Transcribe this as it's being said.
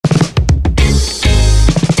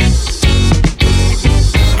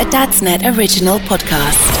Dadsnet Original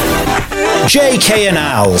Podcast. JK and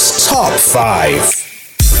Al's Top 5.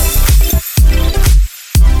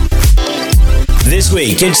 This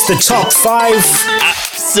week, it's the Top 5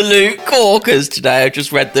 absolute corkers today. I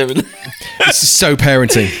just read them. This is so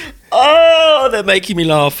parenting. Oh, they're making me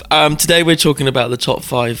laugh. Today we're talking about the top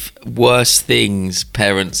 5 worst things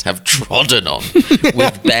parents have trodden on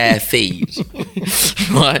with bare feet.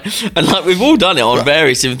 Right? And like we've all done it on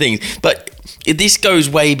various different things. But this goes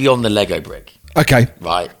way beyond the Lego brick. Okay.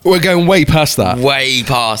 Right. We're going way past that. Way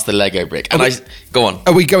past the Lego brick. And go on.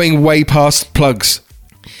 Are we going way past plugs?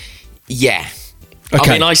 Yeah.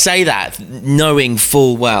 Okay. I mean, I say that knowing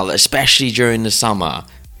full well, especially during the summer,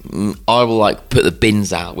 I will like put the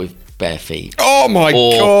bins out with bare feet. Oh my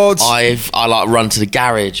God. I like run to the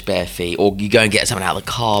garage bare feet, or you go and get something out of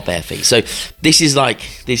the car bare feet. So this is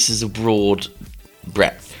a broad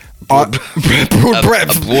breadth. Broad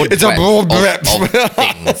breadth. It's a broad breadth of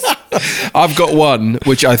things. I've got one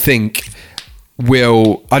which I think I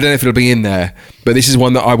don't know if it'll be in there, but this is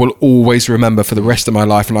one that I will always remember for the rest of my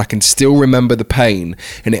life, and I can still remember the pain,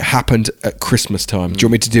 and it happened at Christmas time. Do you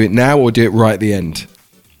want me to do it now or do it right at the end?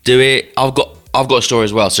 Do it. I've got a story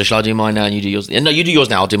as well, so shall I do mine now and you do yours? No, you do yours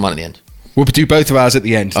now, I'll do mine at the end. We'll do both of ours at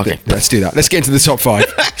the end. Okay. Let's do that. Let's get into the top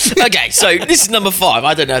 5. Okay, so this is number 5.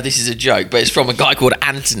 I don't know if this is a joke, but it's from a guy called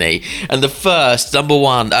Anthony. And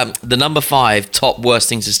the number 5 top worst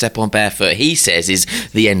things to step on barefoot, he says, is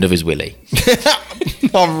the end of his willy.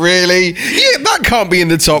 Not really. Yeah, that can't be in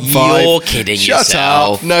the top 5. You're kidding Shut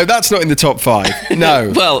yourself. up. No, that's not in the top 5.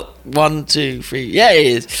 No. Well, 1, 2, 3. Yeah, it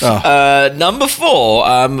is. Oh. Number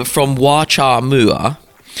 4, from Wacha Mua.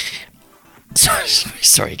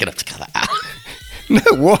 Sorry, you're going to have to cut that out. No,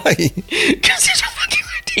 why? Because it's fucking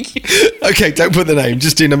ridiculous. Okay, don't put the name.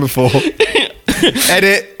 Just do number 4.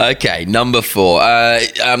 Edit. Okay, number 4.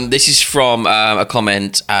 This is from a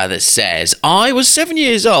comment that says, I was 7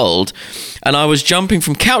 years old and I was jumping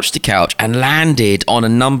from couch to couch and landed on a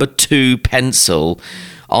number 2 pencil.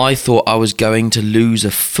 I thought I was going to lose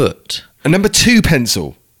a foot. A number 2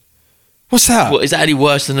 pencil? What's that? Well, is that any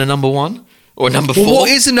worse than a number 1? Or a number 4? Well, what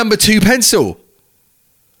is a number 2 pencil?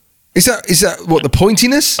 Is that what, the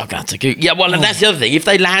pointiness? I'm going to Google. Yeah, well, and that's the other thing. If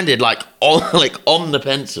they landed on the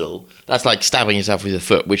pencil, that's like stabbing yourself with your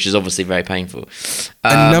foot, which is obviously very painful.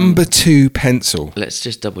 A number 2 pencil. Let's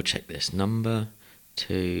just double check this. Number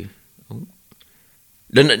 2. Oh.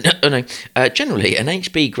 No. Generally, an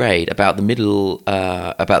HB grade about the middle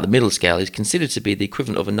scale is considered to be the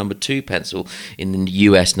equivalent of a number 2 pencil in the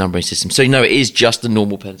US numbering system. So no, it is just a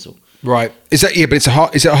normal pencil. Right. Is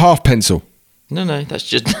it a half pencil? No, that's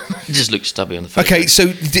just it just looks stubby on the face. Okay,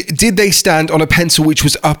 so did they stand on a pencil which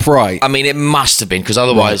was upright? I mean, it must have been, because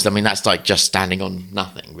otherwise, I mean, that's like just standing on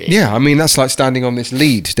nothing, really. Yeah, I mean, that's like standing on this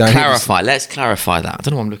lead down here. Let's clarify that. I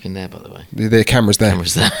don't know why I'm looking there, by the way. The camera's there.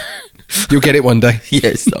 Camera's there. You'll get it one day.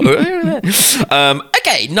 Yes.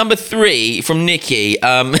 Okay, number 3 from Nikki.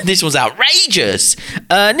 This one's outrageous.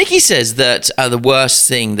 Nikki says that the worst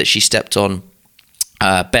thing that she stepped on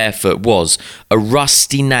barefoot was a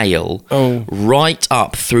rusty nail right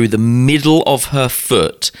up through the middle of her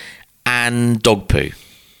foot and dog poo.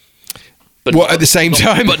 But at the same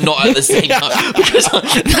time? But not at the same time. Because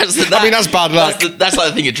that's bad luck. That's like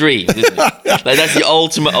the thing of dreams, isn't it? Like, that's the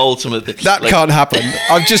ultimate thing. That can't happen.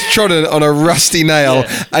 I've just trodden on a rusty nail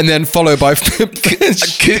and then followed by...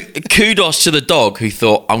 Kudos to the dog who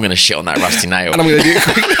thought, I'm going to shit on that rusty nail. And I'm going to do it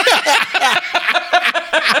quickly.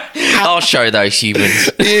 I'll show those humans.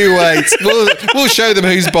 You wait. We'll show them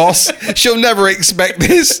who's boss. She'll never expect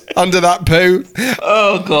this under that poo.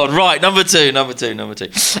 Oh, God. Right, number two.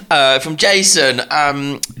 From Jason.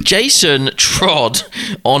 Jason trod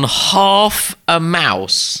on half a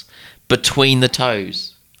mouse between the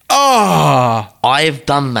toes. Ah! I've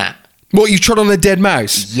done that. What, you trod on a dead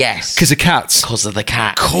mouse? Yes. Because of cats? Because of the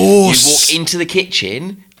cat. Of course. You walk into the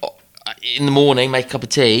kitchen in the morning, make a cup of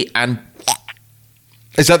tea, and...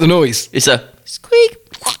 Is that the noise? It's a squeak.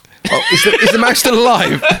 Oh, is the mouse still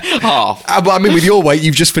alive? Half. I mean, with your weight,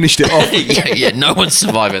 you've just finished it off. yeah, no one's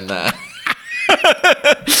surviving that.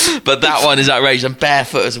 But that one is outrageous, and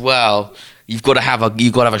barefoot as well. You've got to have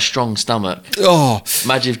a strong stomach. Oh,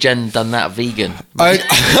 imagine if Jen done that vegan. I've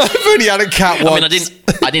only had a cat once. I mean,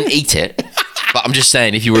 I didn't eat it, but I'm just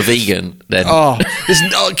saying, if you were a vegan, then there's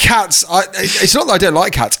no cats. It's not that I don't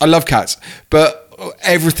like cats. I love cats, but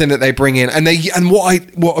everything that they bring in, and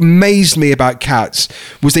what amazed me about cats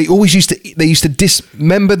was they used to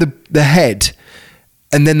dismember the head,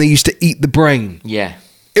 and then they used to eat the brain. Yeah,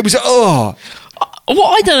 it was What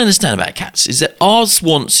I don't understand about cats is that ours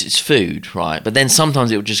wants its food, right? But then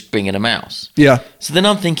sometimes it will just bring in a mouse. Yeah. So then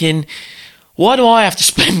I'm thinking, Why do I have to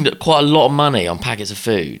spend quite a lot of money on packets of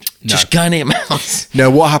food? Just go and eat mouse.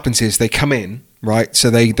 No, what happens is they come in, right? So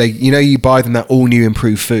they you buy them that all new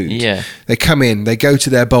improved food. Yeah. They come in, they go to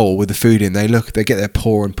their bowl with the food in, they get their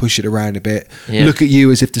paw and push it around a bit, Yeah. look at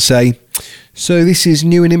you as if to say, so this is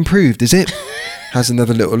new and improved, is it? Has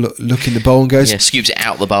another little look in the bowl and goes, Yeah, scoops it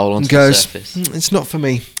out the bowl onto the goes, surface. It's not for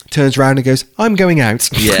me. Turns around and goes, I'm going out.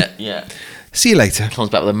 Yeah. See you later. Comes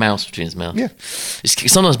back with a mouse between his mouth. Yeah.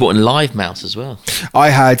 It's sometimes brought in live mouse as well. I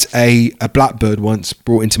had a blackbird once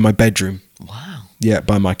brought into my bedroom. Wow. Yeah,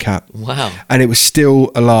 by my cat. Wow. And it was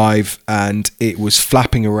still alive and it was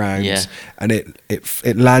flapping around. Yeah. And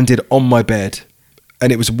it landed on my bed.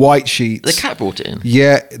 And it was white sheets. The cat brought it in.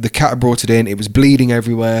 Yeah, the cat brought it in. It was bleeding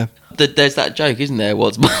everywhere. There's that joke, isn't there?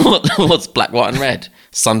 What's black, white, and red?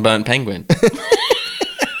 Sunburnt penguin.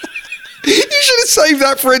 You should have saved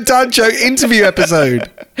that for a dad joke interview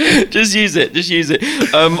episode. Just use it.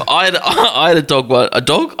 I had a dog.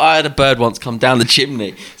 I had a bird once come down the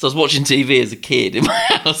chimney. So I was watching TV as a kid in my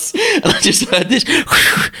house, and I just heard this. I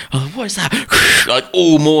was like, what is that? Like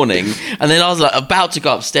all morning, and then I was like about to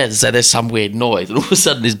go upstairs and say there's some weird noise, and all of a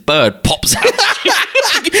sudden this bird pops out.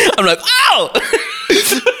 I'm like, ow!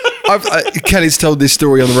 Kelly's told this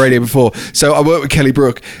story on the radio before. So I worked with Kelly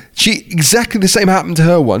Brook. Exactly the same happened to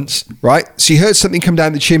her once, right? She heard something come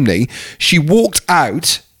down the chimney. She walked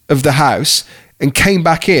out of the house and came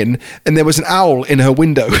back in, and there was an owl in her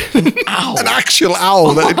window. Owl? An actual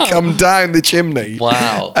owl that had come down the chimney.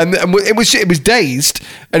 Wow. And it was dazed,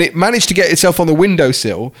 and it managed to get itself on the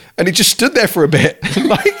windowsill, and it just stood there for a bit,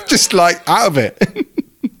 like out of it.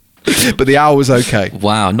 But the owl was okay.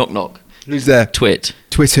 Wow. Knock knock. Who's there? Twit.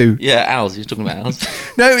 Twit who? Yeah, owls. You're talking about owls.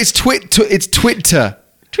 No, it's It's Twitter.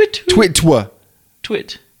 Twit. Twitwa.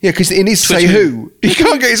 Twit. Yeah, because it needs to say Twit who. You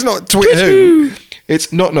can't get. It's not twit who.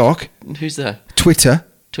 It's knock knock. Who's there? Twitter.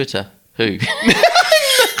 Twitter. Who?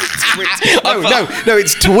 No.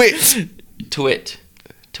 It's twit. Twit.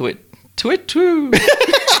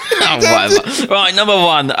 Oh, whatever. Right, number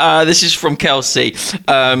one. This is from Kelsey.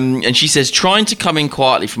 And she says, trying to come in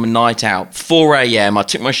quietly from a night out, 4 a.m. I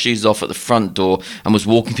took my shoes off at the front door and was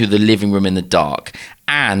walking through the living room in the dark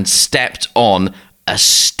and stepped on a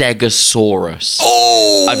Stegosaurus.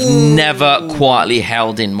 Oh! I've never quietly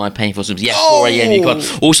held in my painful symptoms. Yeah, 4 a.m. You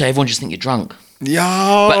got. Also, everyone just think you're drunk. Yeah.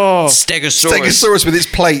 But Stegosaurus. Stegosaurus with its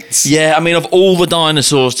plates. Yeah, I mean, of all the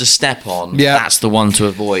dinosaurs to step on, Yeah. that's the one to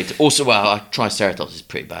avoid. Also, Triceratops is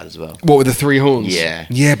pretty bad as well. What, with the 3 horns? Yeah.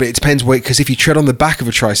 Yeah, but it depends, because if you tread on the back of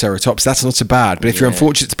a Triceratops, that's not so bad. But if you're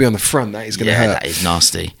unfortunate to be on the front, that is going to hurt. That is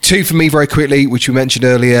nasty. 2 for me very quickly, which we mentioned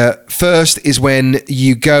earlier. First is when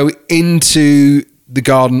you go into the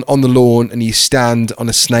garden on the lawn and you stand on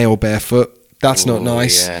a snail barefoot. That's not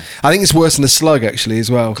nice. Yeah. I think it's worse than a slug, actually,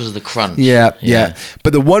 as well. Because of the crunch. Yeah.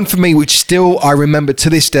 But the one for me, which still I remember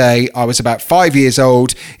to this day, I was about 5 years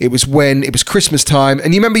old. It was when it was Christmas time,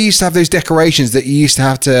 and you remember you used to have those decorations that you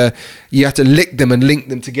had to lick them and link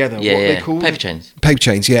them together. Yeah, what are yeah. they called? Paper chains. Paper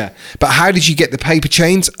chains, yeah. But how did you get the paper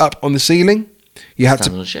chains up on the ceiling? You had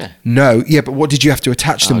Stand to. on a chair. No, yeah, but what did you have to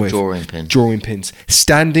attach them with? Drawing pin. Drawing pins.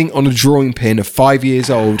 Standing on a drawing pin of 5 years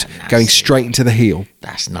old, going straight into the heel.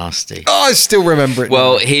 That's nasty. Oh, I still remember it.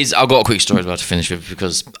 Well, I've got a quick story as well to finish with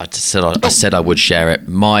because I said I would share it.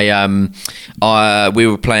 We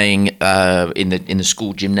were playing in the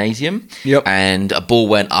school gymnasium, Yep. and a ball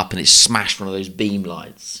went up and it smashed one of those beam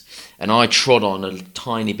lights, and I trod on a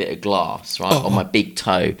tiny bit of glass on my big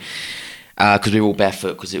toe because we were all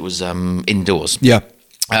barefoot because it was indoors. Yeah.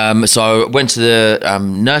 So I went to the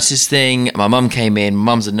nurse's thing. My mum came in.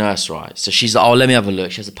 Mum's a nurse, right? So she's like, oh, let me have a look.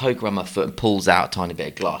 She has a poke around my foot and pulls out a tiny bit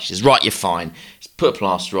of glass. She says, right, you're fine. Just put a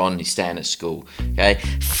plaster on and he's staying at school. Okay.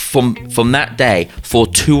 From that day, for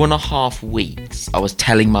 2.5 weeks, I was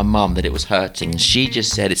telling my mum that it was hurting. And she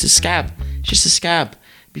just said, it's a scab. It's just a scab.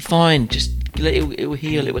 Be fine. Just it will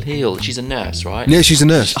heal. It will heal. She's a nurse, right? Yeah, she's a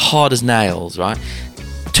nurse. Hard as nails, right?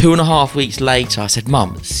 2.5 weeks later, I said,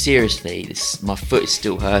 Mum, seriously, my foot is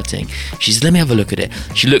still hurting. She said, let me have a look at it.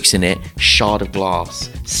 She looks in it, shard of glass,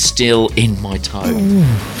 still in my toe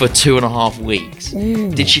for 2.5 weeks.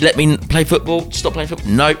 Did she let me play football? Stop playing football?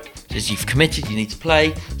 Nope. As you've committed, you need to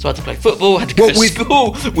play. So I had to play football. I had to go to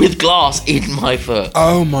school with glass in my foot.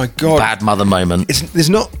 Oh my God. Bad mother moment.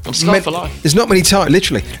 I'm scarred for life. There's not many times,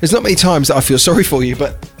 literally, there's not many times that I feel sorry for you,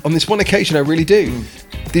 but on this one occasion I really do.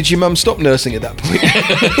 Did your mum stop nursing at that point?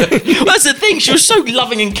 Well, that's the thing. She was so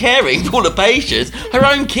loving and caring for all the patients. Her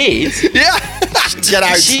own kids. Yeah. Get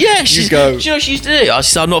out. She go. Do you know what she used to do? I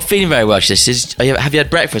said, I'm not feeling very well. She says, have you had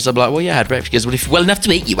breakfast? I'm like, well, yeah, I had breakfast. She goes, well, if you're well enough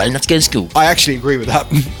to eat, you're well enough to go to school. I actually agree with that.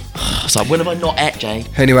 I was like, when have I not ate, Jay?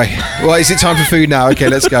 Anyway, well, is it time for food now? Okay,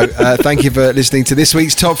 let's go. Thank you for listening to this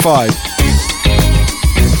week's Top 5.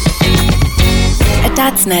 A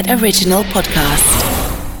Dadsnet original podcast.